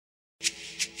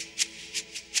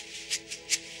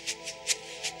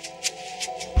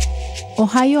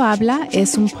Ohio Habla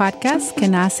es un podcast que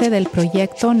nace del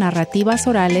proyecto Narrativas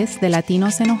Orales de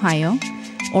Latinos en Ohio,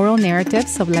 Oral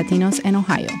Narratives of Latinos in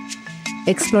Ohio.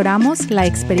 Exploramos la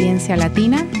experiencia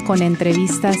latina con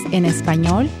entrevistas en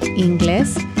español,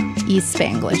 inglés y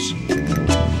Spanglish.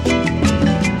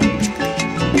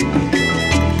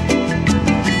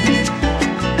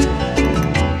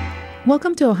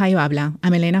 Welcome to Ohio Habla.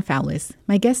 I'm Elena Fowlis.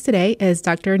 My guest today is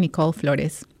Dr. Nicole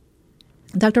Flores.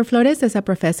 Dr. Flores is a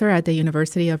professor at the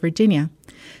University of Virginia.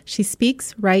 She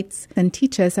speaks, writes, and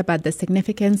teaches about the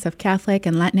significance of Catholic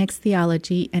and Latinx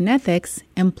theology and ethics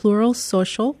in plural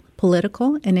social,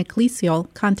 political, and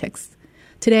ecclesial contexts.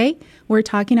 Today, we're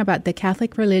talking about the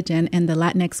Catholic religion and the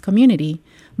Latinx community,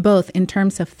 both in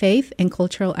terms of faith and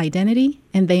cultural identity,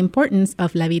 and the importance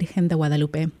of La Virgen de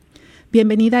Guadalupe.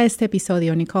 Bienvenida a este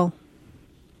episodio, Nicole.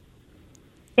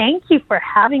 Thank you for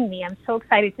having me. I'm so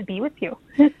excited to be with you.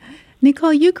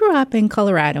 Nicole, you grew up in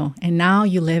Colorado, and now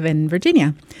you live in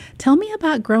Virginia. Tell me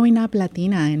about growing up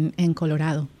Latina in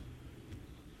Colorado.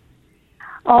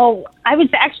 Oh, I was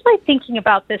actually thinking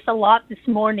about this a lot this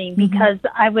morning because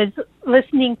I was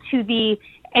listening to the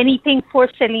Anything for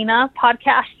Selena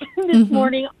podcast this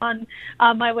morning on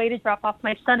my way to drop off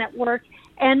my son at work.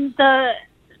 And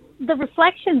the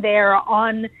reflection there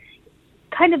on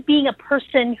kind of being a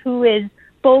person who is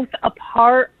both a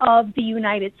part of the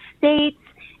United States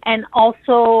and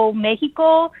also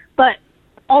Mexico, but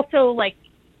also like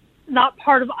not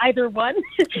part of either one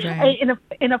right.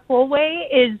 in a full way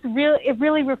it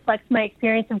really reflects my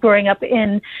experience of growing up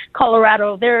in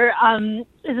Colorado. There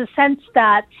is a sense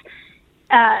that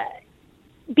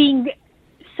being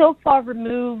so far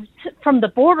removed from the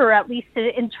border, at least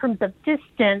in terms of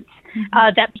distance,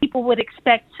 that people would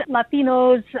expect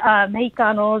Latinos,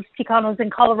 Mexicanos, Chicanos in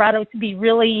Colorado to be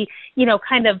really,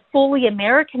 kind of fully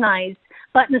Americanized.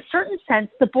 But in a certain sense,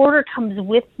 the border comes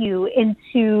with you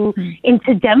into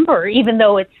Denver, even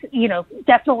though it's,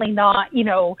 definitely not,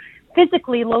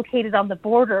 physically located on the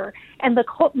border. And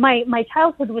my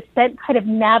childhood was spent kind of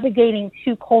navigating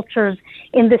two cultures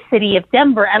in the city of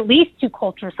Denver, at least two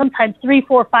cultures, sometimes 3,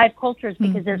 4, 5 cultures,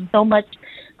 because there's so much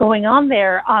going on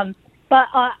there. But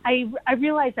I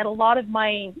realized that a lot of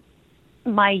my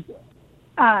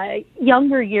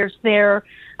younger years there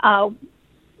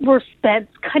were spent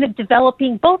kind of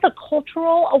developing both a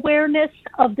cultural awareness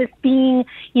of this being,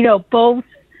 both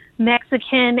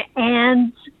Mexican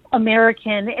and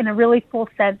American in a really full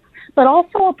sense, but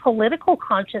also a political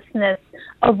consciousness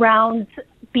around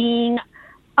being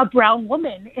a brown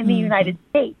woman in the United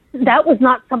States. That was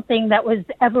not something that was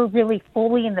ever really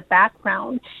fully in the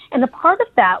background. And a part of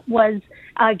that was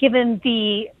given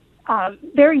the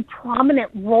very prominent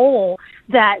role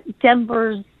that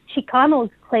Denver's Chicanos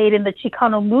played in the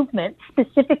Chicano movement,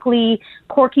 specifically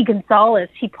Corky Gonzalez.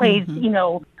 He plays,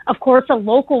 of course, a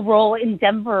local role in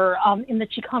Denver in the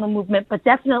Chicano movement, but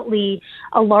definitely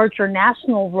a larger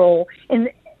national role. And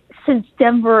since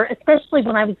Denver, especially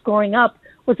when I was growing up,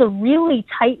 was a really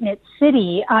tight-knit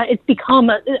city, it's become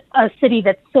a city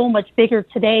that's so much bigger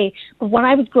today. But when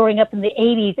I was growing up in the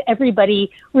 80s,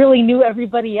 everybody really knew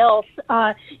everybody else.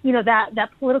 That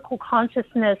political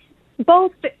consciousness,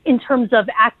 both in terms of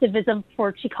activism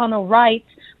for Chicano rights,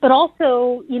 but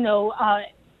also,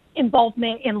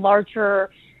 involvement in larger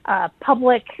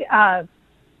public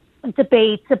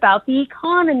debates about the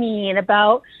economy and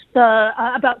about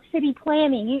city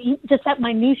planning. Just that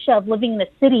minutia of living in the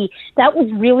city, that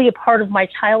was really a part of my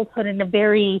childhood in a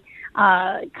very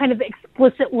kind of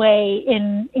explicit way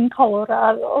in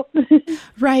Colorado.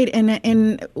 Right.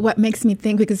 And what makes me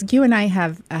think, because you and I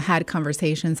have had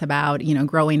conversations about,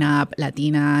 growing up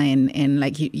Latina and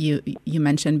like you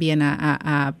mentioned being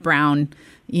a brown,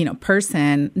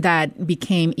 person, that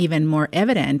became even more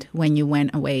evident when you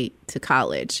went away to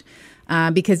college.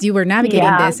 Because you were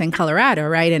navigating this in Colorado,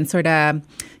 right? And sort of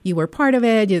you were part of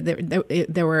it.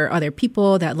 There were other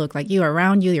people that looked like you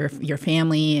around you, your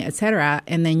family, et cetera.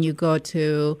 And then you go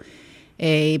to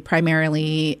a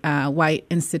primarily white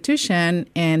institution,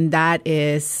 and that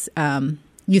is,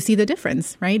 you see the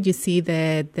difference, right? You see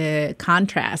the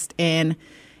contrast and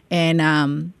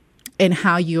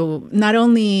how you, not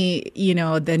only,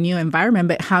 the new environment,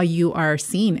 but how you are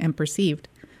seen and perceived.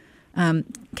 Can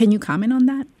you comment on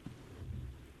that?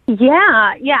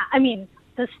 Yeah. I mean,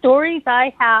 the stories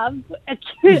I have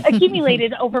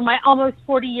accumulated over my almost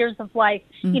 40 years of life,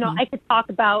 I could talk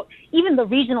about even the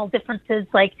regional differences,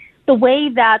 like the way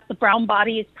that the brown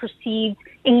body is perceived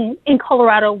in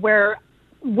Colorado, where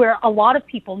a lot of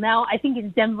people now, I think in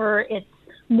Denver, it's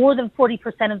more than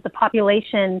 40% of the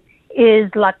population is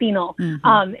Latino.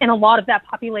 And a lot of that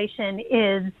population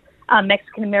is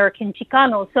Mexican-American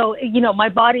Chicano. So, my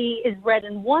body is read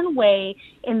in one way.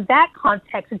 In that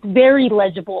context, it's very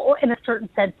legible. In a certain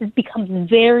sense, it becomes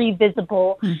very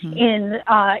visible in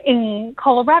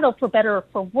Colorado, for better or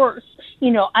for worse.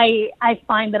 I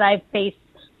find that I've faced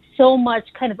so much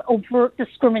kind of overt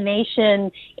discrimination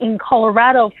in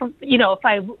Colorado from, if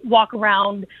I walk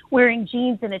around wearing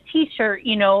jeans and a t-shirt,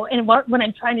 and when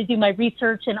I'm trying to do my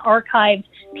research and archives,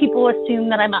 people assume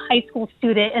that I'm a high school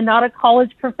student and not a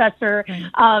college professor,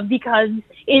 because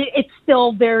it's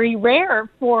still very rare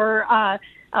for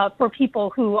people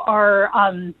who are,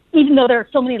 even though there are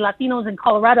so many Latinos in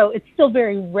Colorado, it's still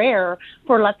very rare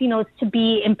for Latinos to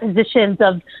be in positions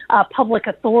of public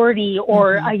authority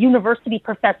or university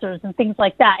professors and things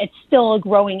like that. It's still a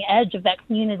growing edge of that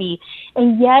community.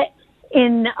 And yet,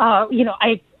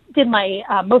 I did my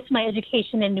most of my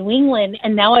education in New England,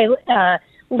 and now I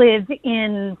live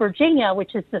in Virginia,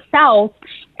 which is the South,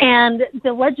 and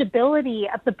the legibility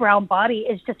of the brown body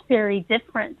is just very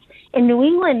different. In New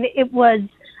England, it was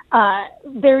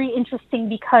very interesting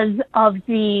because of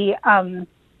the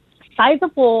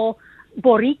sizable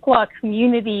Boricua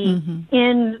community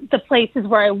in the places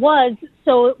where I was.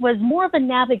 So it was more of a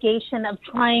navigation of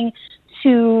trying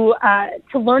to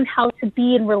learn how to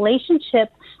be in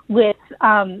relationship with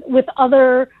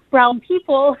other brown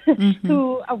people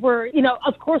who were,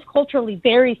 of course, culturally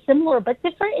very similar, but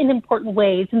different in important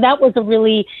ways. And that was a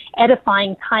really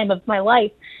edifying time of my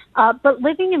life. But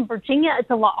living in Virginia, it's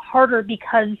a lot harder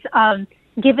because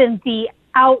given the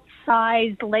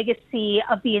outsized legacy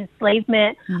of the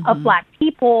enslavement of Black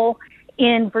people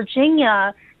in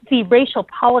Virginia, the racial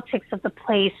politics of the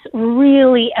place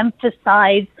really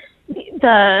emphasize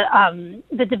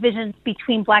the divisions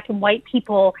between Black and white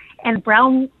people, and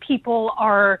brown people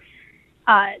are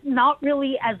not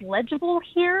really as legible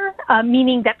here,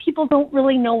 meaning that people don't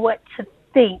really know what to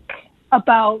think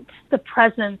about the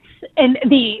presence and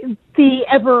the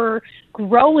ever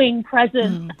growing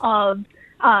presence of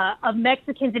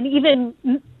Mexicans and even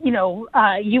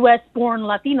U.S. born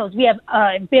Latinos. We have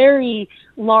a very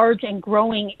large and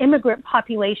growing immigrant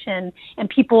population, and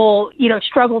people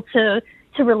struggle to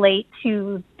relate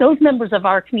to those members of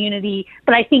our community.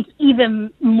 But I think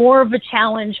even more of a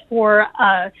challenge for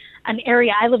an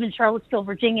area. I live in Charlottesville,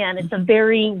 Virginia, and it's a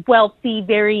very wealthy,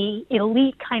 very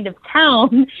elite kind of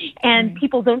town, and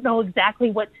people don't know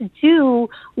exactly what to do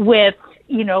with,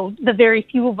 the very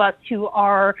few of us who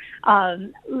are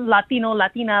Latino,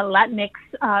 Latina, Latinx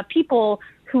people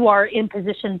who are in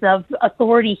positions of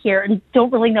authority here and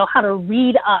don't really know how to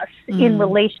read us in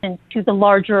relation to the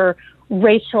larger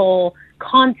racial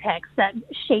context that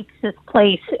shapes this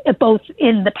place, both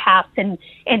in the past and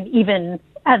even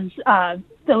as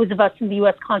those of us in the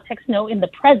U.S. context know in the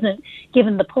present,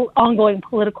 given the ongoing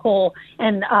political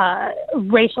and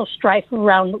racial strife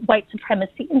around white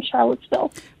supremacy in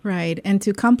Charlottesville. Right. And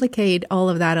to complicate all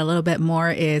of that a little bit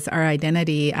more is our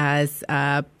identity as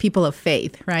people of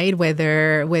faith, right?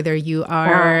 Whether you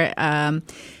are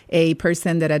a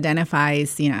person that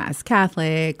identifies, as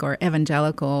Catholic or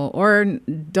evangelical, or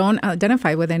don't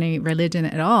identify with any religion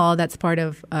at all, that's part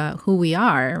of who we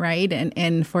are, right?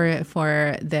 And for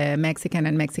the Mexican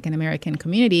and Mexican American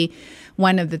community,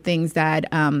 one of the things that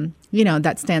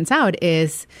that stands out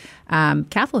is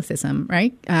Catholicism,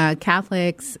 right?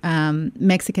 Catholics,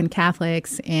 Mexican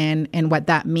Catholics, and what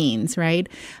that means, right?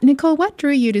 Nicole, what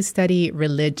drew you to study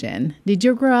religion? Did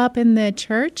you grow up in the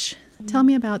church? Tell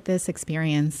me about this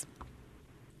experience.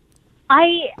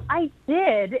 I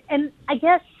did, and I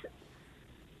guess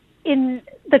in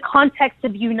the context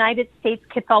of United States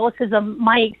Catholicism,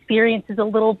 my experience is a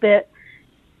little bit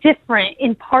different,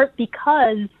 in part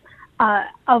because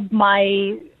of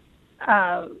my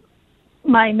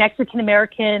Mexican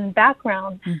American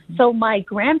background. So my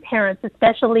grandparents,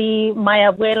 especially my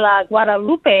abuela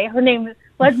Guadalupe, her name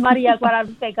was Maria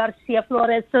Guadalupe Garcia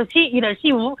Flores. So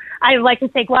I like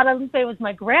to say Guadalupe was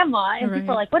my grandma, and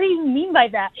people are like, what do you mean by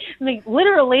that? I mean,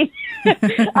 literally,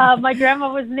 my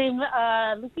grandma was named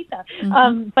Lupita.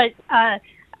 But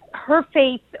her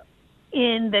faith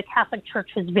in the Catholic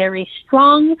Church was very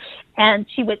strong, and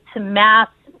she went to Mass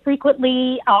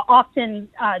frequently, often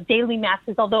daily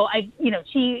masses, although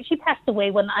she passed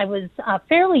away when I was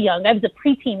fairly young. I was a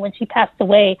preteen when she passed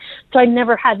away, so I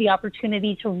never had the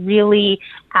opportunity to really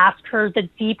ask her the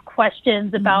deep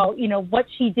questions about, what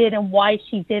she did and why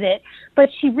she did it. But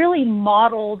she really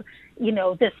modeled,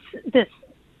 this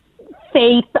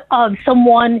faith of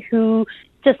someone who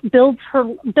just built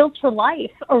her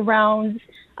life around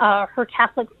her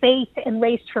Catholic faith and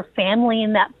raised her family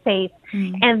in that faith.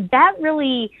 And that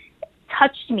really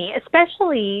touched me,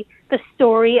 especially the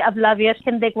story of La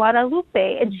Virgen de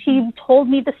Guadalupe. And she told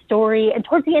me the story, and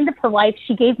towards the end of her life,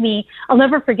 she gave me, I'll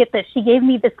never forget this, she gave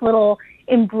me this little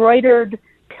embroidered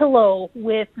pillow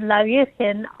with La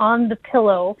Virgen on the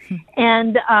pillow.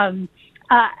 And I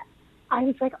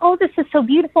was like, oh, this is so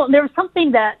beautiful. And there was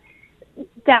something that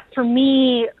for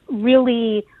me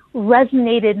really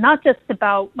resonated, not just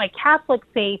about my Catholic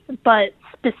faith, but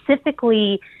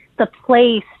specifically the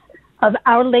place of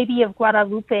Our Lady of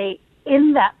Guadalupe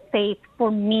in that faith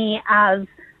for me as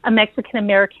a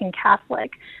Mexican-American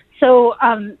Catholic. So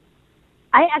I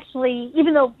actually,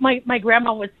 even though my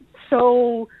grandma was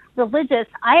so religious,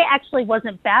 I actually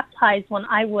wasn't baptized when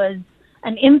I was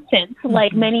an infant,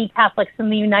 like many Catholics in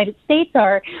the United States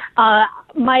are.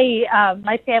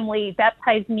 My family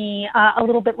baptized me a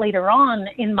little bit later on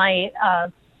in my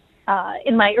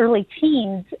early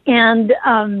teens, and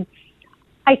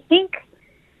I think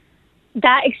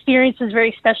that experience was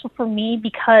very special for me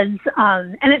because,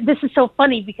 this is so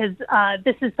funny because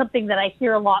this is something that I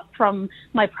hear a lot from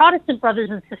my Protestant brothers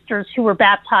and sisters who were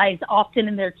baptized often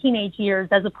in their teenage years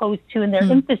as opposed to in their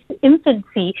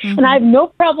infancy. And I have no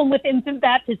problem with infant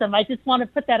baptism. I just want to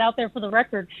put that out there for the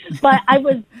record. But I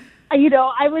was, I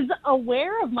was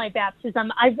aware of my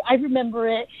baptism. I remember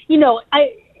it,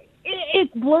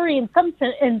 it's blurry in some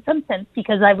sense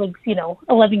because I was,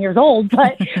 11 years old,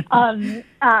 but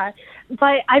I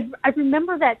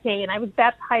remember that day, and I was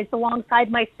baptized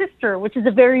alongside my sister, which is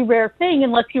a very rare thing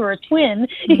unless you were a twin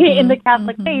in the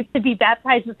Catholic faith to be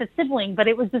baptized with a sibling. But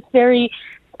it was this very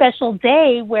special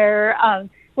day where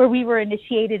we were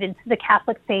initiated into the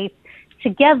Catholic faith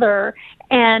together.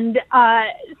 And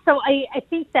so I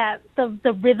think that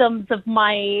the rhythms of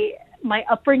my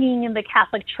upbringing in the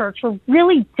Catholic Church were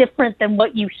really different than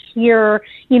what you hear,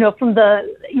 from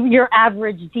your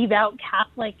average devout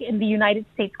Catholic in the United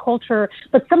States culture.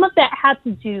 But some of that had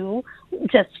to do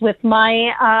just with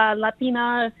my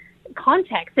Latina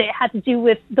context. It had to do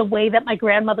with the way that my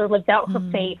grandmother lived out her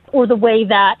faith, or the way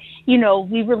that,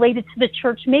 we related to the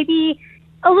church maybe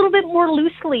a little bit more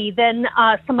loosely than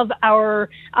some of our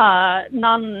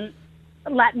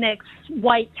Latinx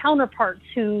white counterparts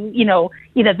who,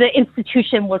 the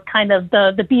institution was kind of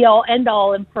the be all end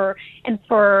all. And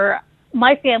for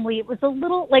my family, it was a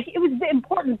little it was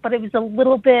important, but it was a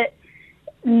little bit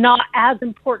not as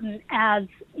important as,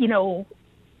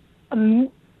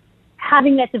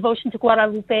 having that devotion to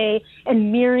Guadalupe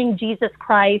and mirroring Jesus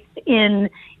Christ in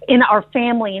our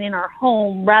family and in our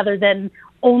home rather than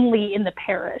only in the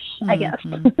parish, I guess.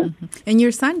 And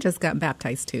your son just got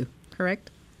baptized too,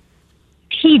 correct?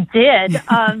 He did.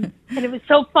 And it was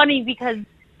so funny because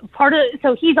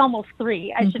so he's almost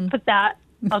 3. I should put that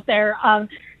out there.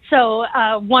 So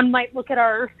one might look at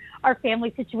our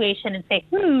family situation and say,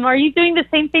 are you doing the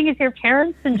same thing as your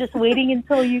parents and just waiting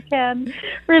until he can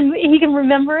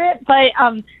remember it? But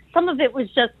some of it was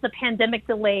just the pandemic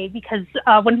delay because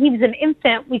when he was an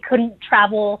infant, we couldn't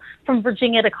travel from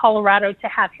Virginia to Colorado to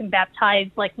have him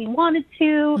baptized like we wanted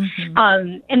to.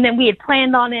 And then we had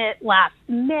planned on it last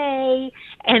May.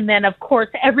 And then, of course,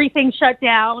 everything shut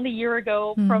down a year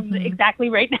ago from exactly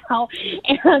right now.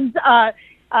 And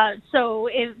so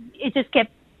it just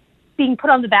kept being put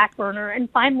on the back burner. And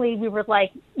finally, we were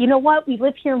like, you know what? We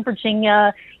live here in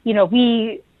Virginia.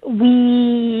 We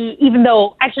even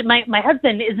though actually my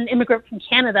husband is an immigrant from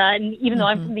Canada, and even though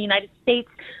I'm from the United States,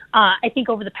 I think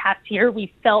over the past year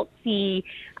we felt the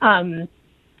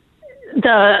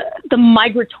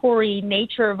migratory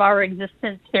nature of our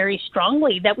existence very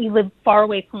strongly, that we live far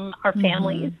away from our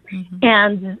families,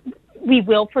 and we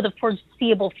will for the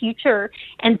foreseeable future.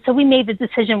 And so we made the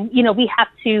decision,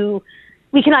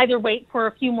 we can either wait for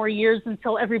a few more years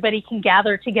until everybody can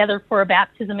gather together for a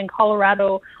baptism in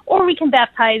Colorado, or we can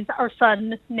baptize our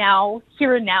son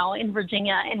here and now in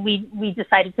Virginia. And we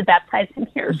decided to baptize him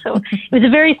here. So it was a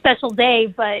very special day,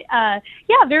 but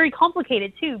very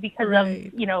complicated too because of,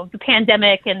 the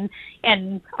pandemic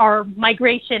and our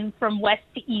migration from west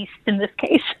to east in this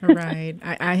case. Right.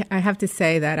 I have to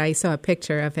say that I saw a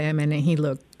picture of him and he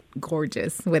looked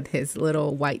gorgeous with his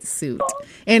little white suit,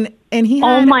 and he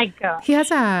had, oh my God, he has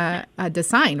a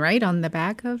design right on the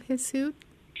back of his suit.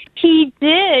 He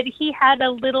did. He had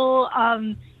a little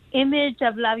image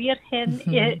of La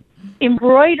Virgen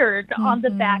embroidered on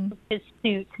the back of his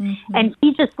suit, and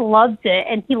he just loved it.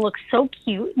 And he looked so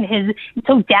cute and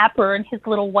so dapper in his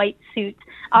little white suit.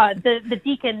 The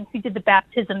deacon who did the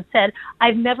baptism said,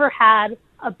 "I've never had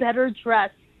a better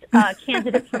dressed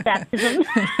candidate for baptism."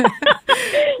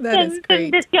 than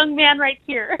this young man right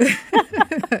here.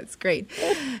 That's great.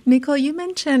 Nicole, you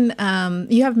mentioned,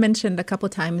 you have mentioned a couple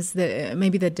times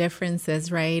maybe the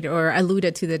differences, right? Or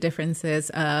alluded to the differences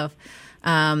of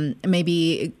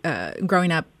maybe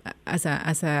growing up as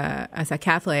a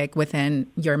Catholic within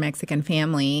your Mexican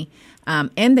family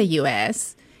in the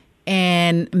U.S.,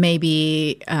 and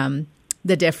maybe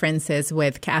the differences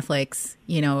with Catholics,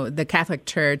 the Catholic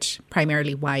Church,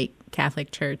 primarily white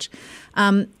Catholic Church.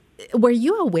 Were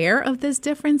you aware of these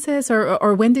differences,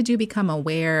 or when did you become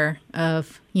aware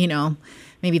of,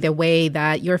 maybe the way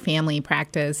that your family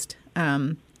practiced,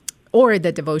 or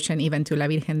the devotion even to La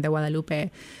Virgen de Guadalupe?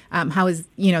 How is,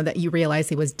 that you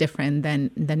realized it was different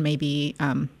than maybe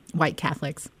white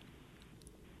Catholics?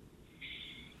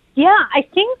 Yeah, I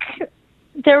think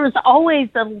there was always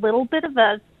a little bit of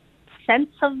a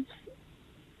sense of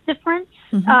difference,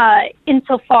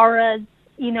 insofar as,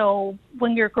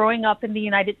 when you're growing up in the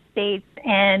United States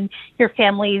and your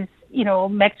family's,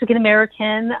 Mexican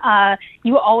American,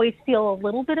 you always feel a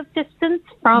little bit of distance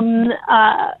from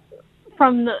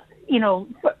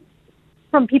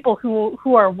people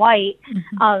who are white.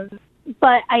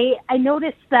 But I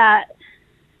noticed that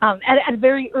at a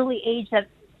very early age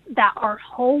that our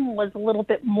home was a little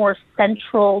bit more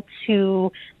central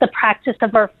to the practice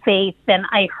of our faith than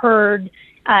I heard,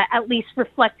 at least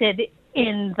reflected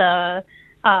in the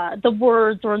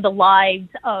words or the lives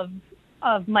of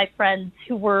my friends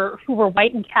who were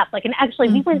white and Catholic. And actually,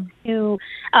 we went to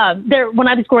there when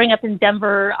I was growing up in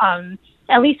Denver.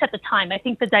 At least at the time, I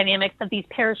think the dynamics of these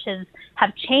parishes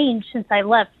have changed since I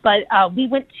left, but we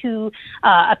went to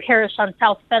a parish on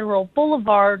South Federal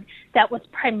Boulevard that was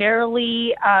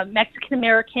primarily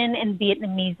Mexican-American and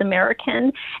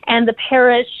Vietnamese-American. And the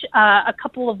parish a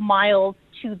couple of miles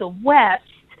to the west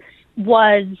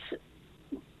was,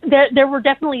 there were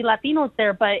definitely Latinos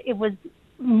there, but it was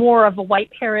more of a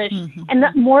white parish and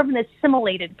more of an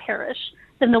assimilated parish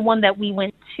than the one that we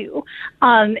went to.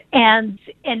 And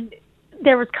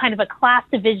there was kind of a class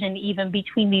division even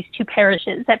between these two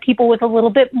parishes, that people with a little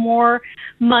bit more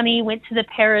money went to the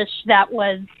parish that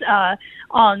was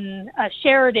on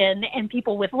Sheridan, and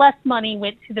people with less money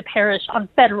went to the parish on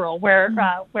Federal, where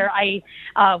I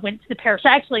went to the parish.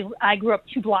 Actually, I grew up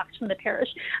 2 blocks from the parish.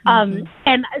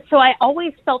 And so I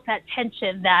always felt that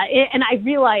tension and I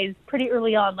realized pretty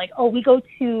early on, like, we go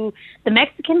to the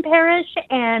Mexican parish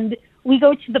and we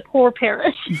go to the poor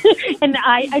parish. And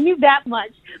I knew that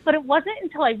much. But it wasn't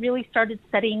until I really started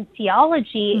studying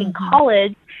theology in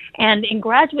college and in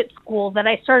graduate school that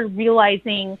I started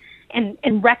realizing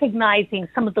and recognizing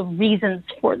some of the reasons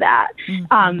for that.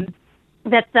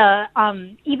 That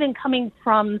even coming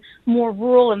from more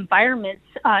rural environments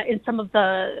in some of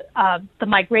the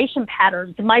migration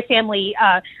patterns. In my family,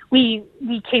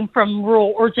 we came from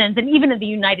rural origins, and even in the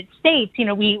United States,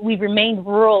 we remained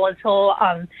rural until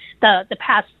the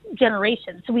past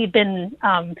generation. So we've been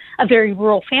a very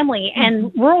rural family,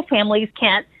 and rural families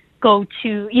can't go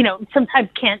to, sometimes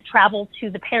can't travel to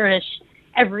the parish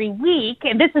every week,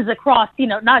 and this is across,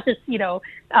 not just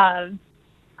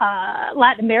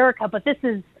Latin America, but this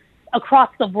is across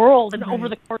the world and over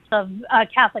the course of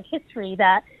Catholic history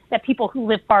that people who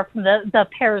live far from the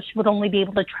parish would only be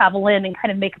able to travel in and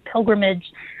kind of make a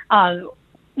pilgrimage, on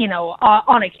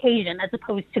occasion, as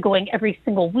opposed to going every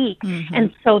single week.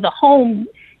 And so the home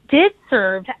did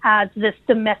serve as this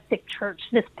domestic church,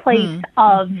 this place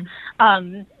of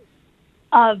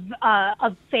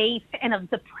faith and of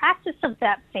the practice of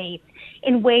that faith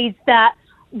in ways that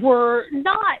were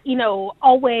not,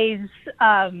 always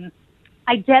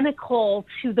identical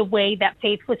to the way that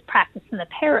faith was practiced in the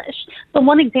parish. The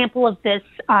one example of this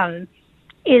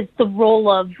is the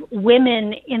role of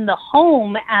women in the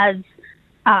home as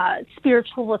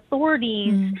spiritual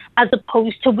authorities as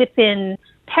opposed to within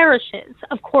parishes.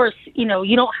 Of course,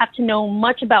 you don't have to know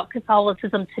much about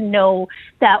Catholicism to know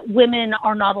that women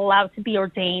are not allowed to be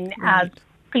ordained as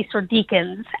priests or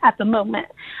deacons at the moment.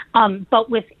 But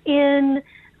within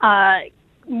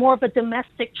more of a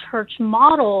domestic church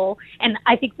model, and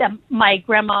I think that my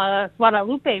grandma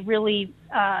Guadalupe really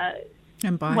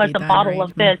was a model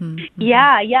of this.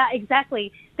 Yeah,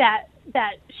 exactly. That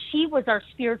she was our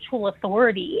spiritual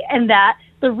authority, and that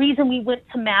the reason we went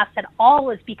to Mass at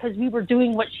all is because we were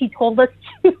doing what she told us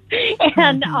to.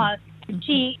 And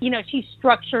she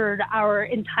structured our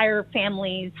entire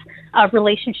family's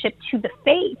relationship to the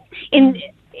faith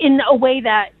in a way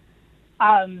that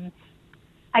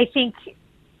I think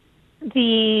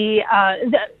the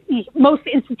most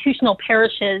institutional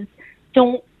parishes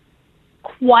don't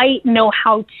quite know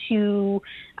how to.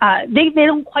 They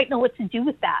don't quite know what to do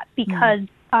with that, because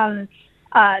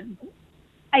I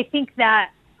think that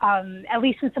at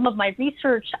least in some of my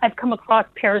research, I've come across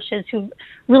parishes who've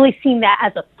really seen that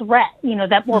as a threat,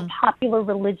 that more popular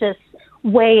religious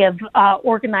way of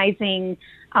organizing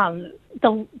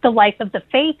the life of the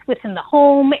faith within the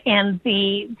home, and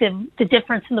the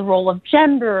difference in the role of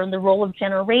gender and the role of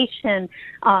generation,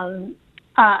 and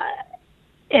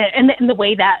the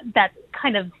way that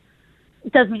kind of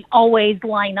doesn't always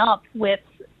line up with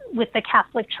the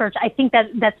Catholic Church. I think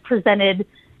that's presented,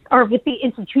 or with the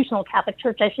institutional Catholic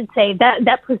Church, I should say,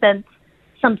 that presents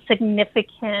some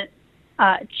significant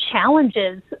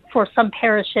challenges for some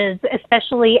parishes,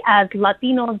 especially as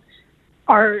Latinos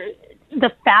are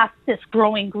the fastest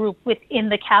growing group within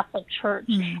the Catholic Church,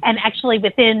 and actually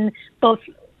within both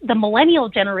the millennial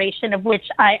generation, of which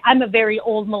I'm a very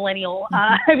old millennial.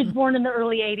 I was born in the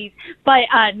early 80s,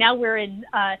 but now we're in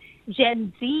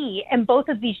Gen Z, and both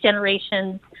of these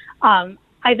generations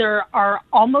either are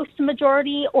almost a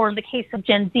majority, or in the case of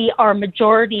Gen Z, are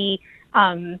majority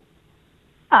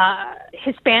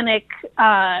Hispanic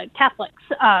Catholics.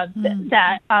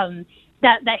 That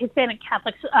Hispanic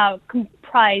Catholics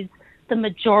comprise the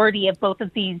majority of both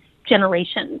of these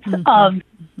generations of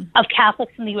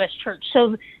Catholics in the U.S. Church.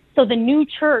 So the new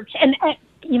church, and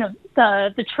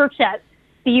the church that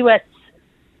the U.S.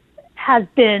 has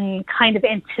been kind of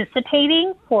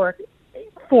anticipating for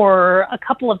a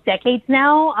couple of decades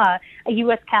now, a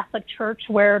U.S. Catholic Church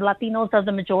where Latinos are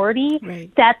the majority. Right.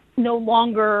 That's no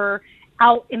longer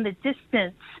out in the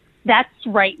distance. That's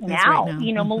right now.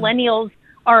 Millennials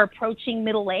are approaching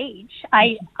middle age.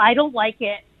 I don't like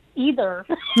it either.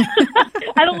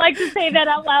 I don't like to say that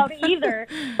out loud either,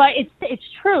 but it's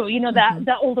true. That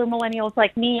the older millennials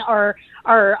like me are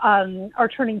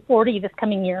turning 40 this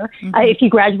coming year. If you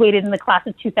graduated in the class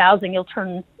of 2000, you'll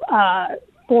turn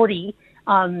 40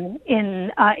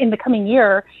 in the coming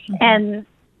year, and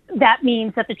that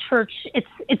means that the church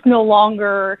it's no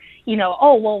longer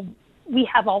we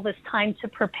have all this time to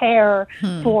prepare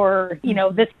for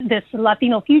this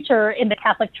Latino future in the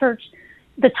Catholic Church.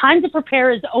 The time to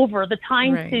prepare is over. The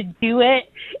time to do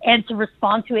it and to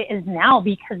respond to it is now,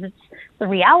 because it's the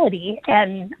reality.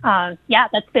 And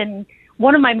that's been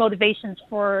one of my motivations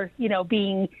for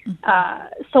being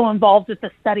so involved with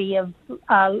the study of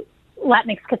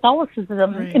Latinx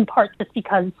Catholicism, in part just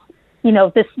because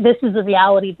this is the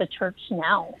reality of the church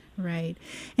now. Right.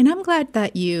 And I'm glad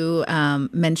that you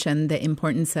mentioned the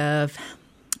importance of,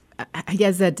 I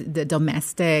guess, that the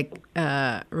domestic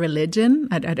religion,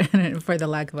 I don't know, for the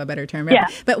lack of a better term. Yeah.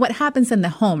 But what happens in the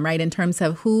home, right, in terms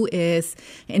of who is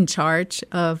in charge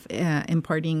of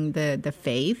imparting the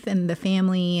faith in the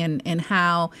family, and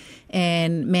how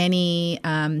in many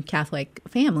Catholic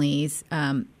families,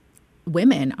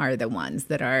 women are the ones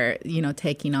that are,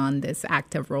 taking on this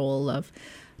active role of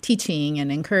teaching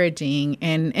and encouraging.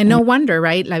 And no wonder,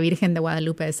 right, La Virgen de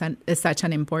Guadalupe is such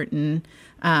an important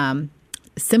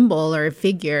symbol or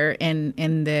figure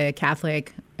in the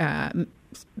Catholic,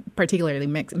 particularly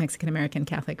Mexican-American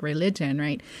Catholic religion,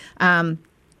 right? And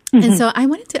so I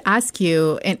wanted to ask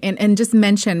you and just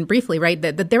mention briefly, right,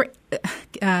 that the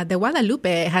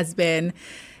Guadalupe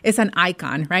is an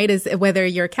icon, right? Is whether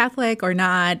you're Catholic or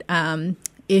not.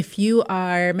 If you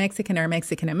are Mexican or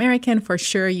Mexican-American, for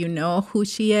sure you know who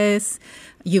she is.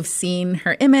 You've seen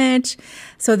her image.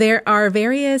 So there are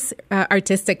various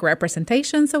artistic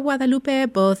representations of Guadalupe,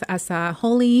 both as a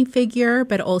holy figure,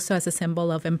 but also as a symbol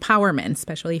of empowerment,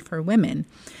 especially for women.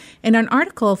 In an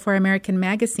article for American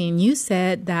Magazine, you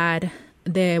said that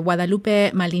the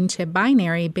Guadalupe Malinche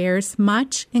binary bears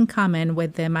much in common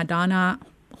with the Madonna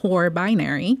whore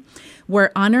binary,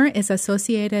 where honor is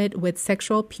associated with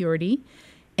sexual purity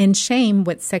and shame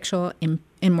with sexual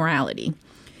immorality.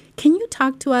 Can you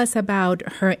talk to us about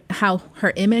how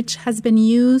her image has been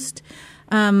used?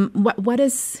 What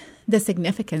is the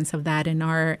significance of that in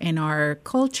our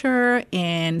culture,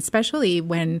 and especially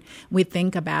when we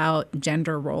think about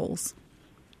gender roles?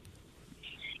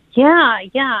 Yeah.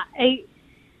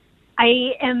 I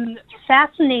am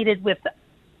fascinated with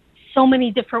so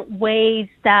many different ways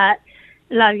that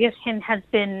La Virgen has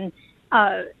been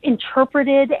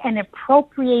interpreted and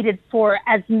appropriated for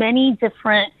as many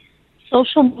different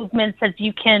social movements as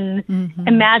you can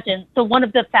imagine. So one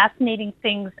of the fascinating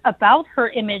things about her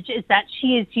image is that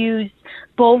she is used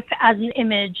both as an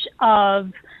image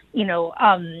of,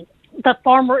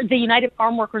 the United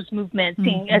Farm Workers movement,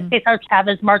 seeing Cesar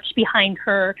Chavez march behind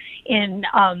her in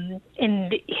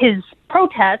his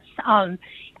protests,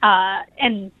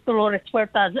 and Dolores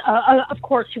Huertas, of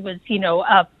course, who was,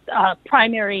 a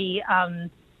primary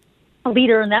a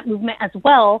leader in that movement as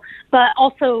well, but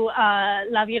also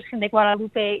La Virgen de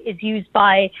Guadalupe is used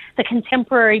by the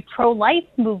contemporary pro-life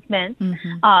movement,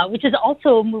 which is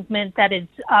also a movement that is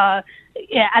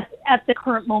at the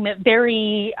current moment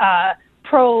very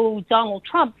pro-Donald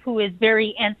Trump, who is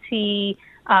very anti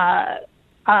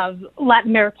Latin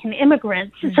American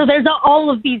immigrants. So there's all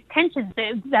of these tensions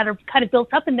that are kind of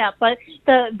built up in that. But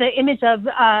the image of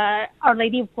Our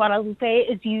Lady of Guadalupe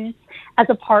is used as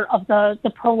a part of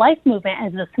the pro-life movement,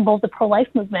 as a symbol of the pro-life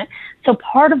movement. So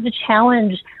part of the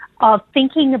challenge of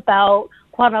thinking about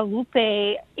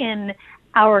Guadalupe in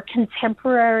our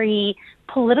contemporary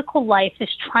political life is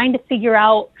trying to figure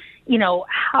out,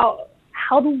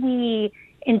 how do we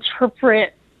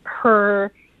interpret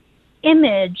her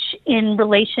image in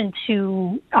relation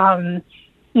to,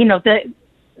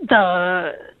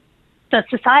 the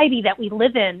society that we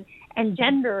live in, and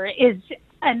gender is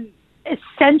an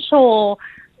essential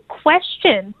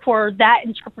question for that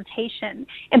interpretation.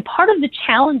 And part of the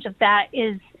challenge of that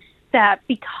is that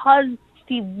because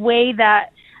the way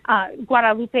that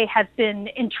Guadalupe has been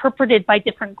interpreted by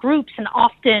different groups, and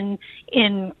often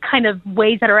in kind of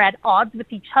ways that are at odds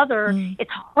with each other,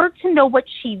 it's hard to know what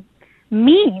she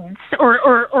means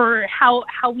or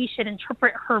how we should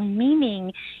interpret her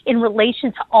meaning in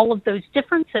relation to all of those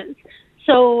differences.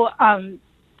 So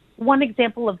one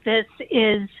example of this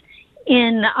is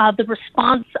in the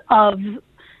response of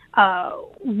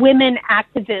women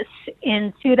activists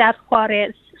in Ciudad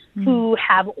Juarez who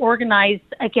have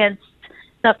organized against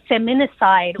the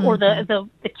feminicide or the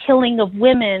killing of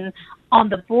women on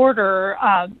the border,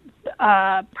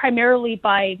 primarily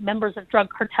by members of drug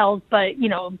cartels, but,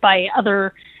 by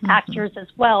other actors as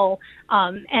well.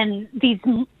 And these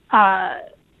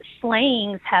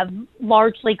slayings have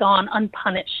largely gone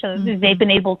unpunished. So they've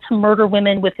been able to murder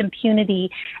women with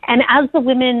impunity. And as the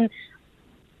women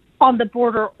on the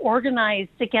border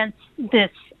organized against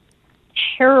this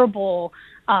terrible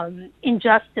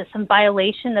injustice and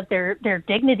violation of their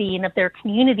dignity and of their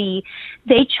community,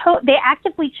 they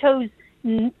actively chose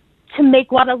to make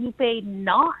Guadalupe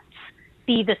not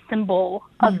be the symbol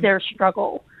of their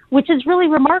struggle, which is really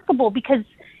remarkable because,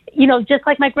 just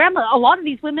like my grandma, a lot of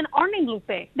these women are named Lupe.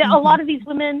 A lot of these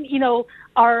women,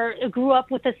 grew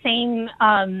up with the same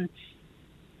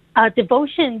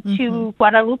devotion to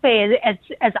Guadalupe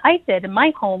as I did in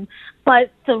my home.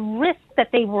 But the risk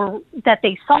that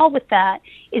they saw with that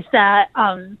is that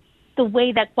the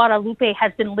way that Guadalupe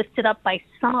has been lifted up by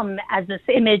some as this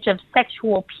image of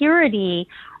sexual purity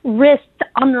risked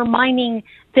undermining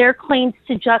their claims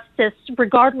to justice,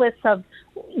 regardless of,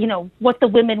 what the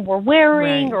women were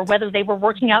wearing or whether they were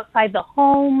working outside the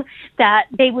home, that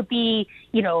they would be,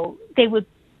 they would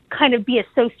kind of be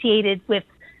associated with,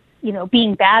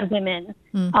 being bad women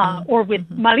or with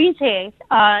Malinche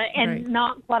and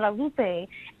not Guadalupe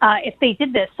if they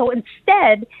did this. So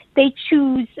instead, they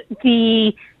choose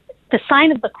the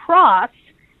sign of the cross,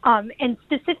 and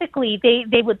specifically,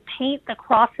 they would paint the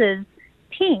crosses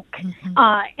pink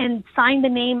and sign the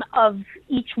name of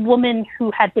each woman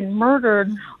who had been murdered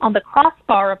on the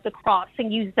crossbar of the cross,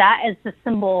 and use that as the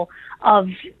symbol of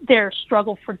their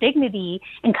struggle for dignity,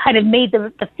 and kind of made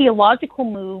the theological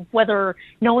move, whether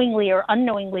knowingly or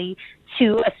unknowingly,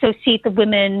 to associate the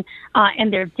women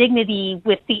and their dignity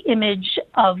with the image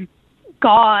of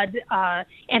God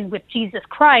and with Jesus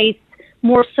Christ,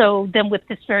 more so than with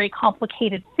this very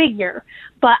complicated figure.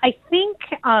 But I think,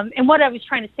 and what I was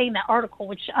trying to say in that article,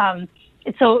 which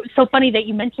it's so funny that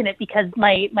you mention it, because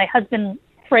my husband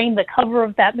framed the cover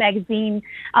of that magazine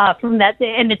from that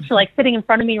day, and it's like sitting in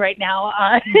front of me right now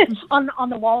on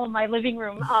the wall in my living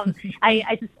room.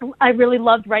 I really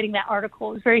loved writing that article.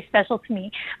 It was very special to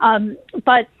me.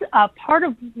 But part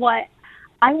of what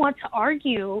I want to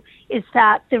argue is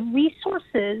that the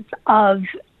resources of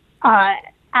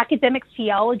academic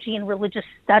theology and religious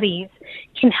studies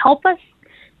can help us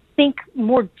think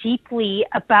more deeply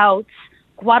about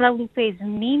Guadalupe's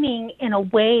meaning in a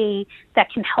way that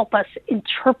can help us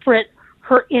interpret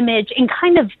her image and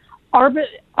kind of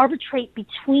arbitrate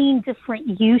between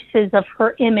different uses of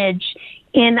her image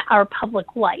in our public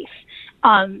life.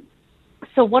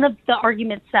 So one of the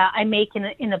arguments that I make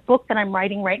in a book that I'm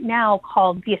writing right now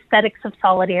called The Aesthetics of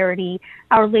Solidarity,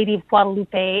 Our Lady of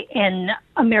Guadalupe in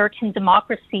American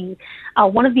Democracy,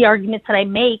 one of the arguments that I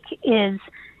make is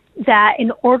that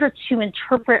in order to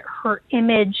interpret her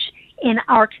image in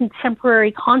our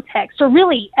contemporary context, or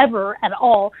really ever at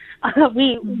all,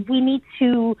 we need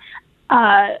to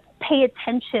pay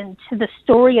attention to the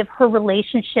story of her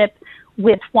relationship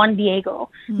with Juan Diego,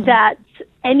 that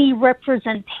any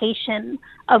representation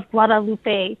of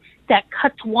Guadalupe that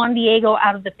cuts Juan Diego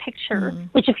out of the picture,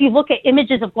 which if you look at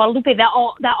images of Guadalupe, that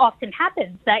often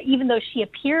happens, that even though she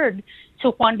appeared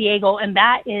to Juan Diego, and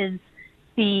that is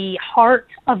the heart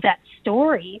of that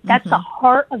story, that's the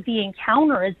heart of the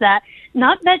encounter, is that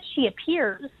not that she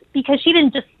appears, because she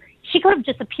could have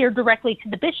just appeared directly to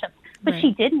the bishop, but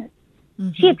she didn't.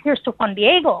 She appears to Juan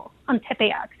Diego on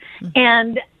Tepeyac.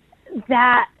 And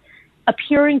that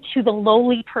appearing to the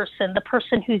lowly person, the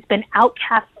person who's been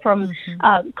outcast from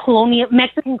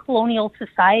Mexican colonial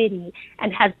society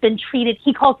and has been treated,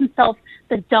 he calls himself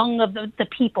the dung of the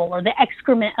people, or the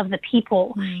excrement of the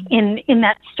people in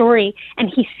that story. And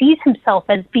he sees himself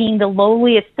as being the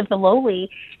lowliest of the lowly.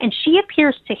 And she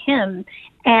appears to him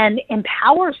and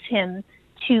empowers him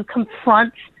to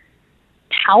confront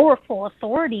powerful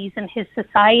authorities in his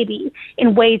society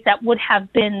in ways that would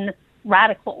have been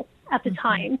radical at the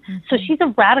time. So she's a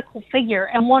radical figure,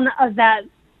 and one of that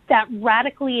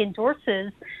radically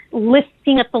endorses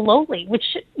lifting up the lowly,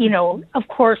 which, of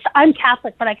course, I'm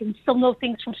Catholic, but I can still know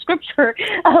things from Scripture.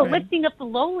 Lifting up the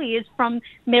lowly is from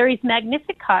Mary's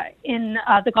Magnificat in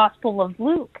the Gospel of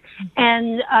Luke.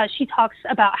 And she talks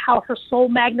about how her soul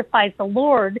magnifies the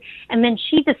Lord, and then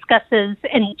she discusses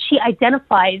and she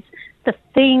identifies the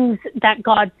things that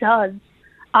God does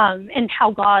and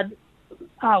how God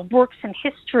works in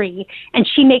history. And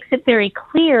she makes it very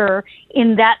clear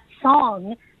in that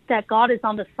song that God is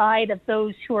on the side of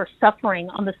those who are suffering,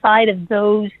 on the side of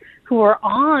those who are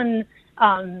on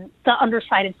the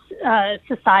underside of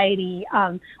society,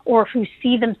 or who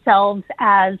see themselves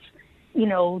as,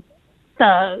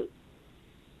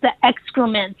 the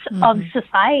excrement of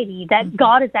society, that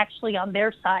God is actually on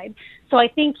their side. So I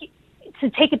think, to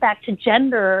take it back to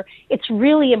gender, it's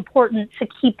really important to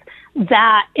keep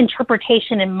that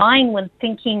interpretation in mind when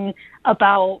thinking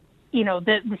about,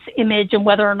 this image and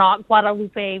whether or not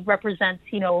Guadalupe represents,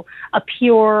 a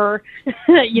pure,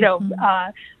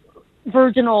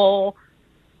 virginal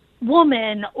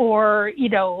woman, or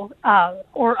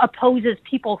opposes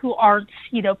people who aren't,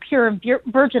 pure and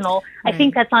virginal. I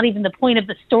think that's not even the point of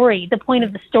the story. The point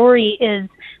of the story is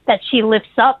that she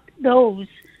lifts up those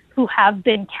who have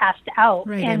been cast out,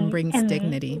 and brings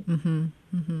dignity.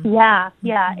 Yeah,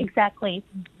 exactly.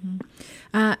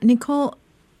 Nicole,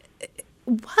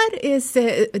 what is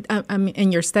it,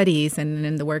 in your studies and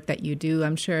in the work that you do,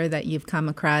 I'm sure that you've come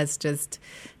across just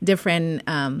different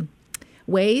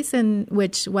ways in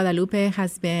which Guadalupe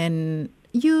has been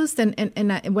used.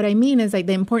 And what I mean is like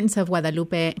the importance of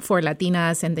Guadalupe for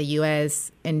Latinas in the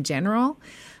U.S. in general.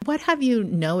 What have you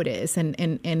noticed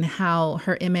in how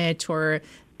her image or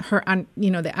her,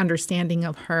 the understanding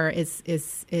of her is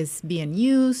being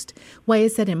used? Why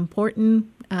is it important?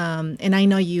 And I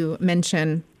know you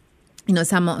mentioned,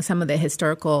 some of the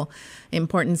historical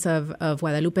importance of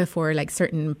Guadalupe for like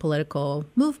certain political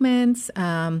movements,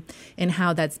 and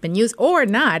how that's been used or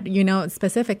not.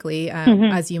 Specifically,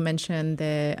 as you mentioned,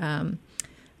 the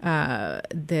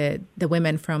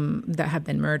women that have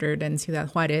been murdered in Ciudad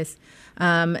Juarez.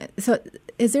 So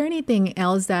is there anything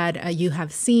else that you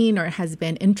have seen or has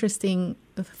been interesting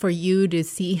for you to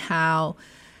see how,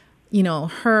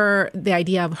 the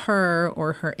idea of her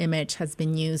or her image has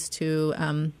been used to,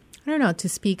 to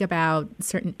speak about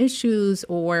certain issues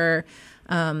or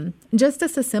just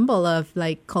as a symbol of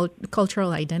like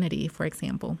cultural identity, for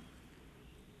example?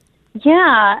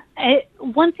 Yeah.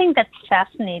 One thing that's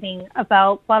fascinating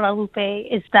about Guadalupe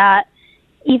is that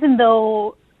even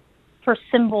though her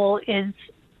symbol is,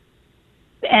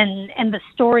 and the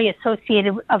story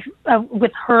associated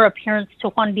with her appearance to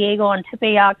Juan Diego on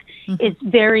Tepeyac is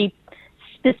very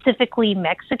specifically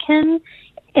Mexican,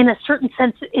 in a certain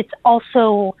sense, it's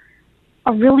also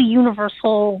a really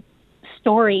universal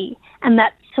story, and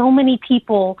that so many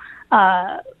people,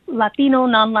 Latino,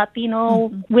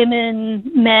 non-Latino,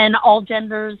 women, men, all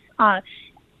genders,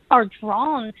 are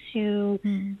drawn to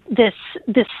this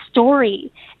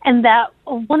story. And that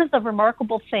one of the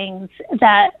remarkable things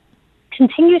that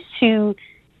continues to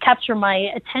capture my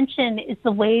attention is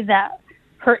the way that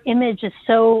her image is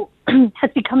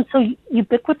has become so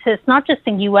ubiquitous, not just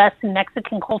in U.S. and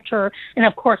Mexican culture. And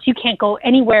of course, you can't go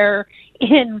anywhere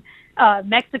in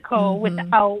Mexico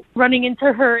without running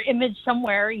into her image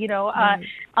somewhere, and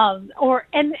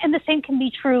the same can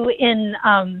be true in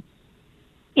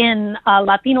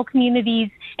Latino communities,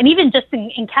 and even just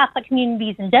in Catholic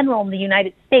communities in general in the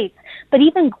United States, but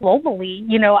even globally.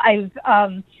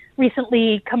 I've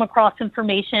recently come across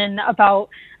information about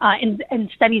in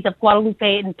studies of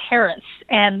Guadalupe in Paris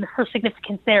and her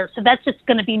significance there. So that's just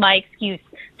going to be my excuse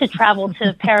to travel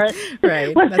to Paris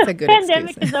right. when that's the a good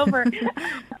pandemic excuse. is over.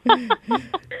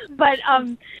 But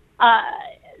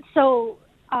so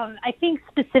I think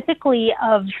specifically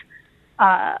of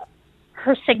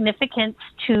her significance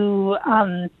to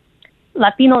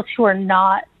Latinos who are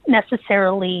not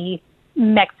necessarily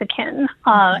Mexican,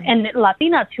 and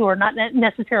Latinas who are not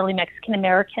necessarily Mexican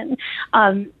American,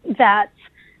 that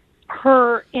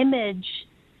her image,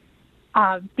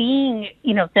 being,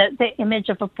 the image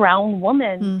of a brown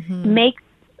woman, makes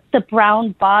the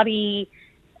brown body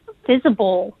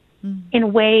visible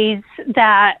in ways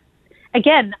that,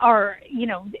 again, are,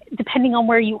 depending on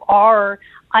where you are,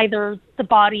 either the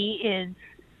body is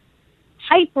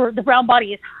the brown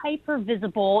body is hyper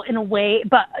visible in a way,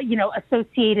 but,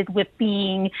 associated with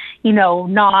being,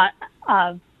 not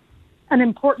an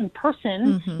important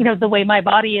person, the way my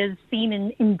body is seen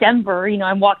in Denver. When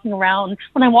I'm walking around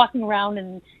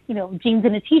in, jeans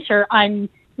and a t-shirt, I'm,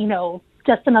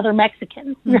 just another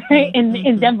Mexican, right?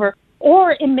 In Denver.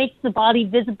 Or it makes the body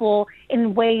visible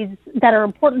in ways that are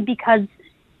important because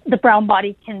the brown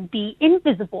body can be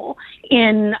invisible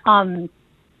in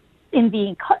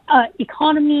the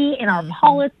economy, in our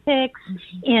politics,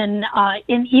 in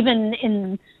even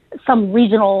in some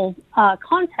regional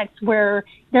contexts where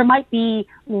there might be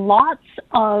lots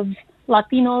of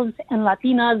Latinos and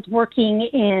Latinas working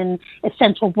in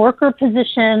essential worker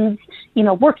positions,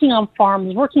 working on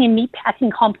farms, working in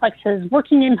meatpacking complexes,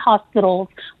 working in hospitals,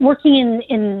 working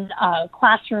in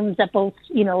classrooms at both,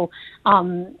 the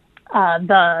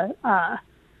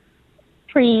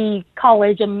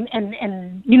pre-college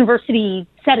and university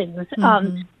settings.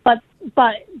 But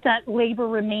that labor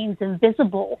remains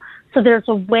invisible. So there's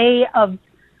a way of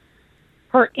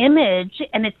her image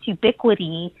and its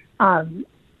ubiquity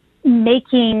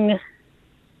making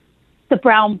the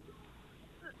brown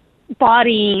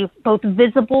body both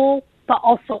visible, but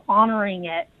also honoring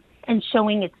it and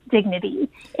showing its dignity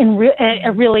in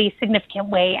a really significant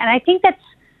way. And I think that's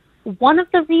one of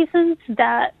the reasons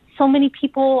that so many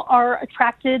people are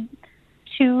attracted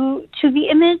to the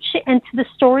image and to the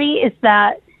story, is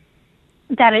that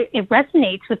it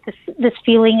resonates with this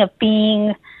feeling of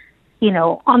being,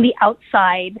 on the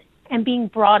outside and being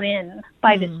brought in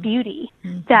by this beauty.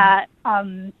 That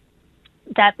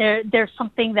there's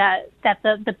something that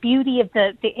the beauty of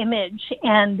the image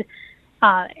and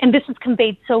this is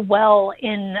conveyed so well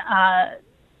in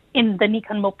the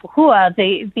Nican Mopuhua,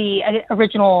 the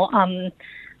original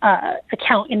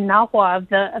account in Nahua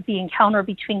of the encounter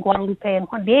between Guadalupe and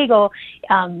Juan Diego.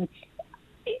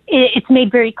 It's made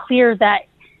very clear that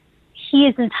he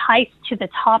is enticed to the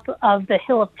top of the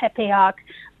hill of Tepeyac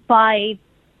by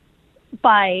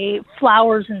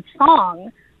flowers and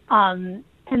song, and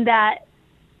that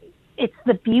it's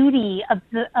the beauty of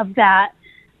that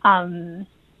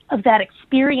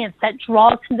experience that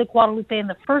draws him to Guadalupe in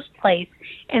the first place,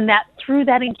 and that through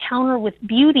that encounter with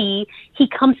beauty, he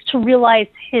comes to realize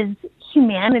his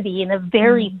humanity in a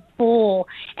very full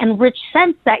and rich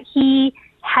sense that he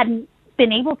hadn't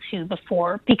been able to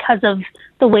before because of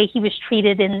the way he was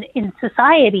treated in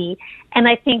society. And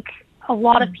I think a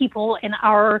lot of people in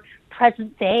our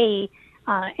present day,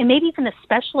 and maybe even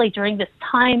especially during this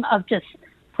time of just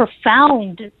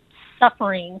profound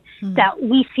suffering, that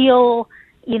we feel,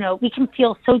 we can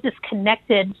feel so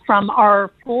disconnected from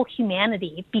our full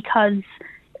humanity because,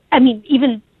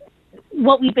 even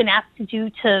what we've been asked to do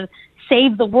to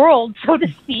save the world, so to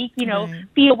speak,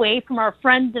 be away from our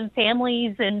friends and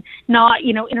families and not,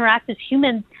 interact as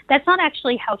humans. That's not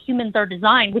actually how humans are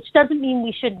designed, which doesn't mean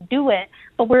we shouldn't do it,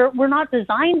 but we're not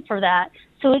designed for that.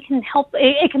 So it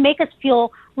can make us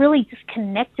feel really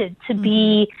disconnected to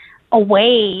be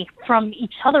away from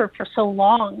each other for so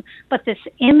long. But this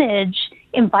image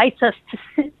invites us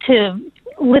to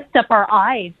lift up our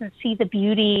eyes and see the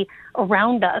beauty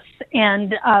around us.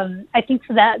 And I think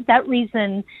for that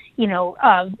reason,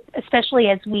 especially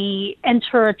as we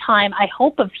enter a time, I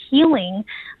hope, of healing,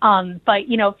 but,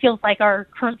 it feels like our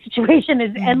current situation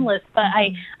is endless, but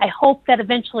I hope that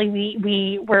eventually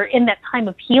we're in that time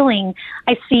of healing.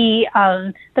 I see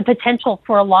the potential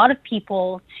for a lot of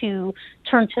people to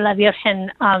turn to La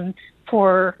Virgen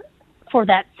for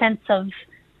that sense of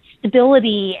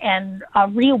stability and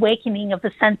reawakening of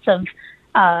the sense of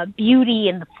beauty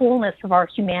and the fullness of our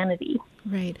humanity.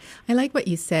 Right. I like what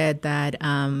you said that,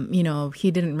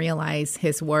 he didn't realize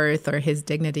his worth or his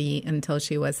dignity until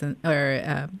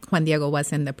Juan Diego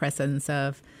was in the presence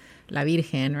of La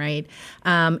Virgen, right?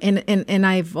 And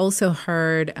I've also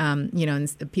heard,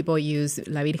 people use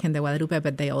La Virgen de Guadalupe,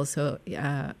 but they also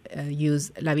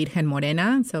use La Virgen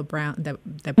Morena, so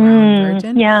the brown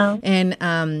virgin. Yeah.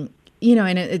 And,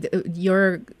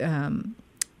 your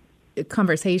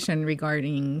conversation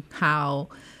regarding how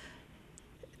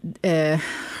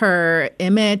her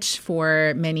image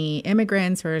for many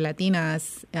immigrants or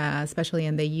Latinas, especially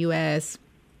in the U.S.,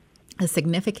 is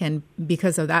significant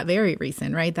because of that very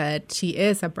reason, right? That she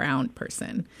is a brown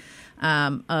person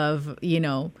of,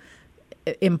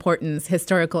 importance,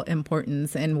 historical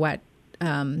importance, and what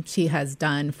she has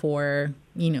done for,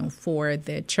 for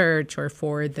the church or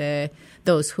for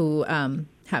those who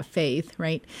have faith,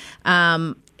 right?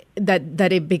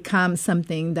 That it becomes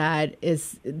something that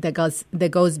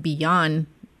goes beyond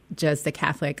just the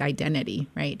Catholic identity,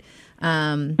 right?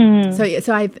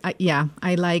 So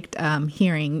I liked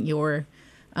hearing your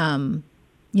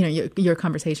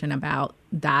conversation about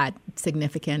that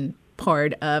significant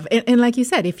part of, and like you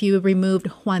said, if you removed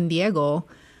Juan Diego,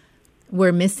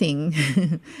 we're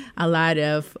missing a lot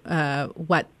of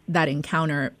what that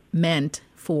encounter meant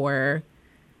for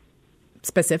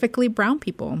specifically brown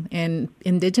people and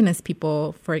indigenous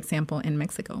people, for example, in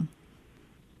Mexico.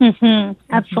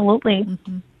 Absolutely.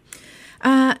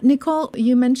 Nicole,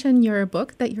 you mentioned your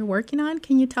book that you're working on.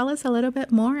 Can you tell us a little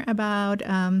bit more about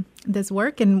this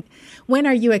work, and when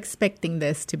are you expecting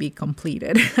this to be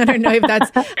completed? I don't know if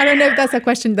that's a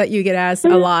question that you get asked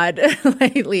a lot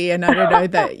lately, and I don't know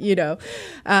that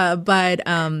but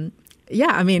I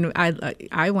mean,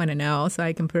 I want to know so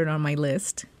I can put it on my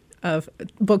list of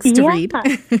books to read.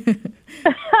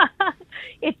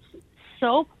 It's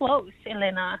so close,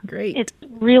 Elena. Great. It's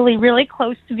really, really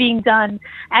close to being done.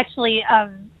 Actually,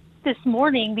 this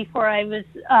morning before I was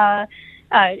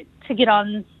to get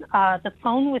on the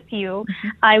phone with you,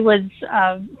 I was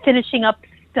finishing up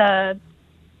the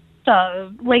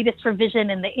latest revision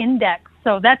in the index.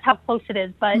 So that's how close it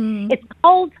is. But it's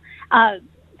called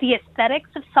The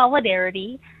Aesthetics of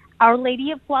Solidarity, Our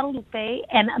Lady of Guadalupe,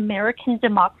 and American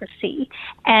Democracy.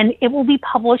 And it will be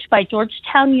published by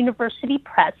Georgetown University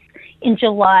Press in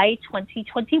July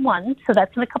 2021. So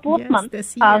that's in a couple of months.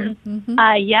 This year.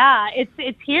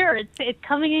 It's here. It's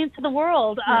coming into the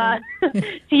world. To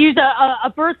use a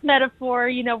birth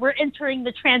metaphor, we're entering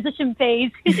the transition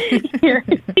phase here.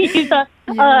 To use a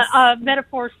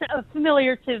metaphor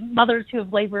familiar to mothers who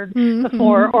have labored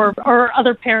before, or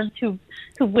other parents who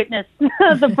witnessed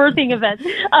the birthing event.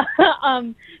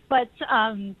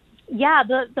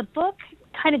 The book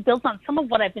kind of builds on some of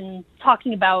what I've been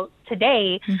talking about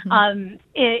today.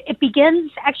 It begins,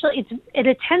 actually, it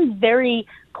attends very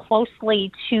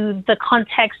closely to the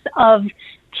context of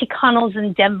Chicanos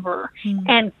in Denver,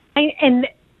 and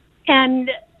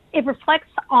it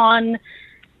reflects on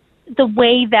the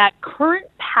way that current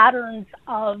patterns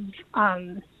of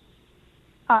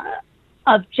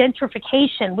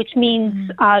gentrification, which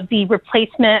means the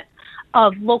replacement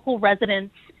of local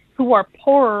residents who are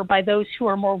poorer by those who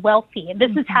are more wealthy. And this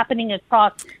is happening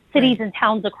across cities and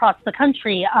towns across the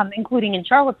country, including in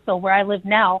Charlottesville, where I live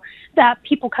now, that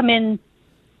people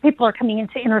are coming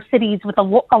into inner cities with a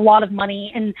lot of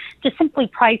money and just simply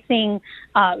pricing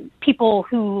people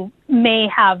who may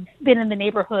have been in the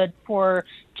neighborhood for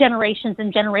generations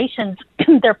and generations.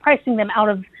 They're pricing them out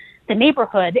of the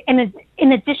neighborhood. And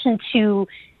in addition to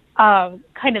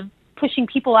kind of pushing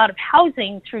people out of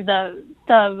housing through the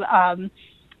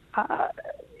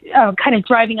kind of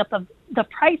driving up the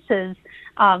prices,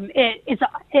 it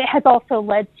has also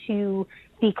led to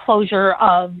the closure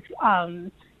of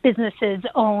businesses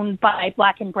owned by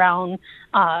Black and Brown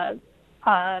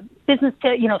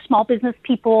small business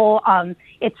people.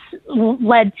 It's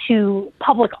led to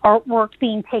public artwork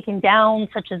being taken down,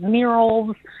 such as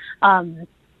murals,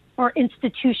 or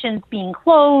institutions being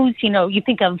closed. You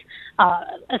think of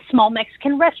a small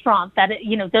Mexican restaurant that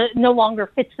no longer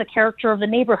fits the character of the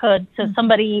neighborhood, so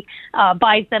somebody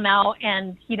buys them out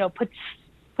and puts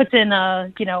in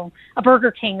a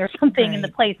Burger King or something in the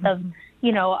place of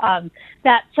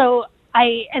that. So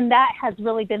that has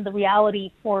really been the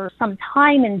reality for some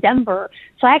time in Denver.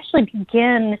 So I actually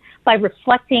begin by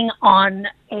reflecting on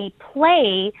a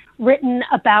play written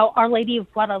about Our Lady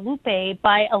of Guadalupe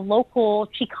by a local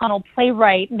Chicano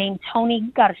playwright named Tony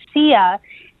Garcia,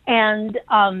 and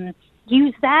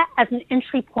use that as an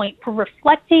entry point for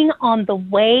reflecting on the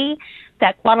way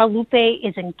that Guadalupe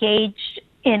is engaged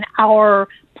in our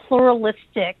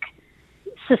pluralistic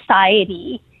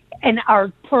society and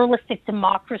our pluralistic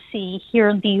democracy here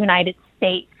in the United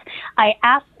States. I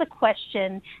asked the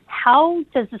question, how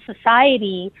does a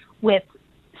society with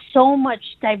so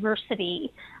much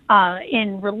diversity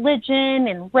in religion,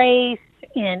 in race,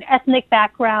 in ethnic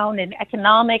background, in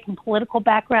economic and political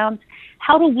backgrounds,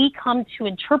 how do we come to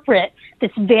interpret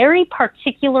this very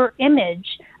particular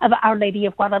image of Our Lady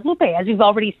of Guadalupe? As we've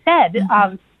already said,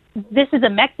 this is a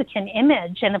Mexican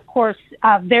image, and of course,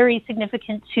 very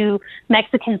significant to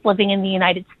Mexicans living in the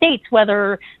United States,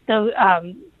 whether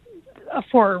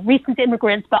recent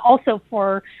immigrants, but also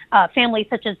for families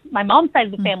such as my mom's side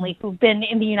of the family who've been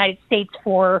in the United States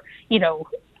for, we've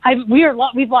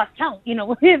lost count.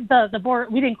 The border,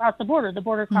 we didn't cross the border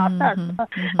crossed us.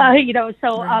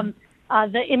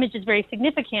 The image is very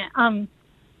significant.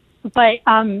 But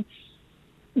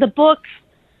the book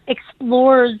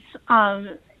explores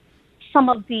some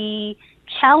of the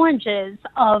challenges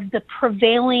of the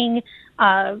prevailing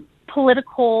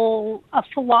political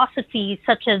philosophies,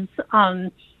 such as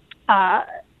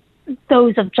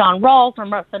those of John Rawls or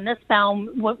Martha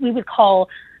Nussbaum, what we would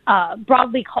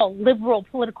broadly call liberal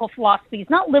political philosophies.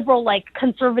 Not liberal like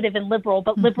conservative and liberal,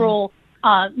 but liberal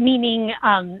meaning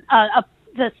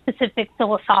the specific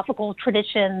philosophical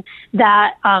tradition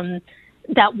that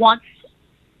wants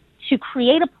to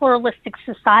create a pluralistic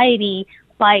society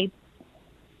by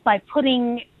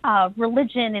putting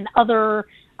religion and other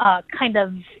kind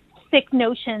of thick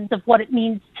notions of what it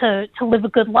means to live a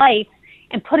good life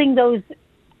and putting those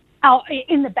out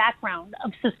in the background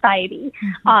of society,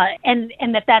 and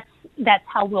that's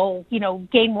how we'll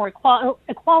gain more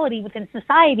equality within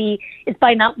society, is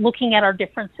by not looking at our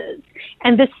differences.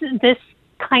 And this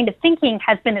kind of thinking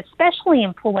has been especially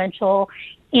influential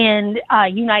in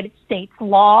United States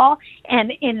law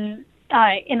and in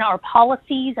our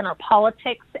policies and our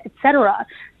politics, etc.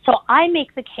 So I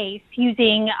make the case,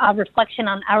 using a reflection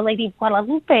on Our Lady of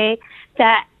Guadalupe,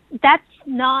 that that's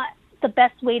not the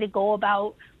best way to go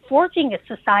about forging a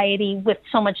society with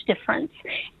so much difference,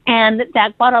 and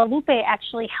that Guadalupe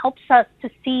actually helps us to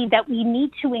see that we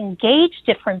need to engage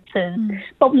differences,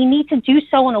 but we need to do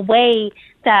so in a way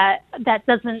that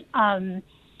doesn't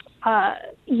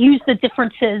use the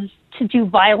differences to do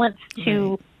violence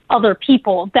to other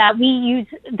people, that we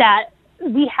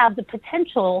have the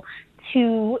potential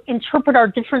to interpret our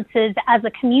differences as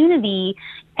a community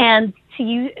and to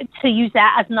use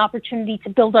that as an opportunity to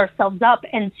build ourselves up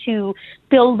and to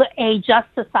build a just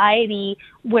society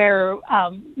where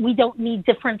we don't need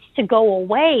difference to go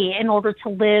away in order to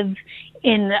live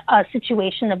in a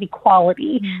situation of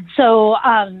equality. So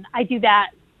I do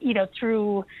that,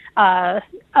 through a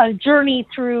journey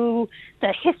through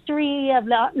the history of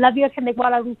La Virgen de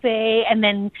Guadalupe, and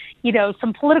then,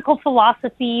 some political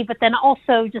philosophy, but then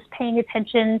also just paying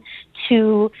attention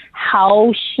to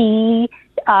how she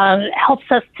helps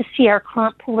us to see our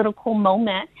current political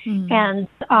moment and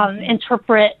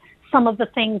interpret some of the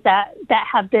things that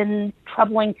have been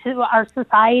troubling to our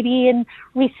society in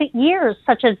recent years,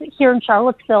 such as here in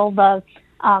Charlottesville, the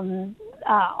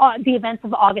events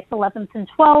of August 11th and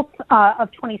 12th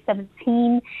of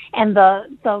 2017, and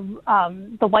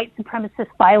the white supremacist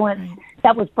violence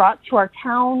that was brought to our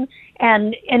town.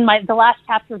 And in the last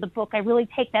chapter of the book, I really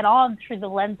take that on through the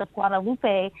lens of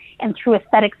Guadalupe and through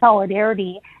aesthetic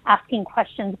solidarity, asking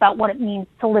questions about what it means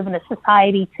to live in a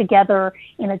society together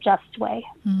in a just way.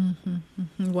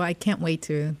 Well, I can't wait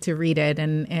to read it,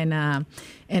 and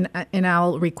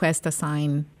I'll request a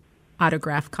signed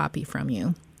autograph copy from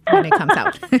you when it comes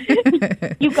out.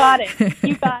 You got it.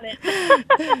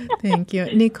 Thank you.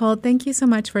 Nicole, thank you so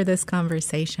much for this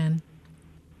conversation.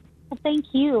 Well,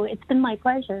 thank you. It's been my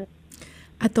pleasure.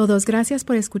 A todos, gracias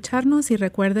por escucharnos y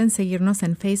recuerden seguirnos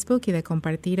en Facebook y de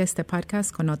compartir este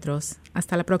podcast con otros.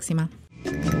 Hasta la próxima.